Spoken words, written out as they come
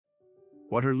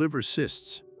What are liver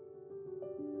cysts?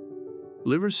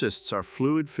 Liver cysts are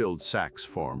fluid-filled sacs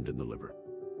formed in the liver.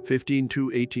 15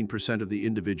 to 18% of the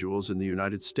individuals in the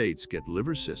United States get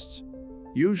liver cysts.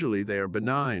 Usually they are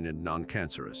benign and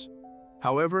non-cancerous.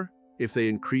 However, if they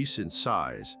increase in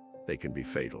size, they can be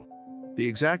fatal. The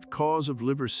exact cause of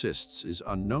liver cysts is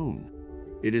unknown.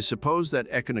 It is supposed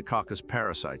that Echinococcus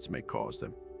parasites may cause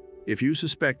them. If you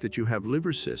suspect that you have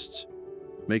liver cysts,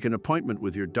 make an appointment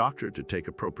with your doctor to take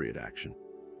appropriate action.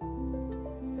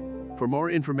 For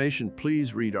more information,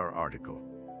 please read our article.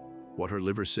 What are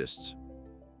liver cysts?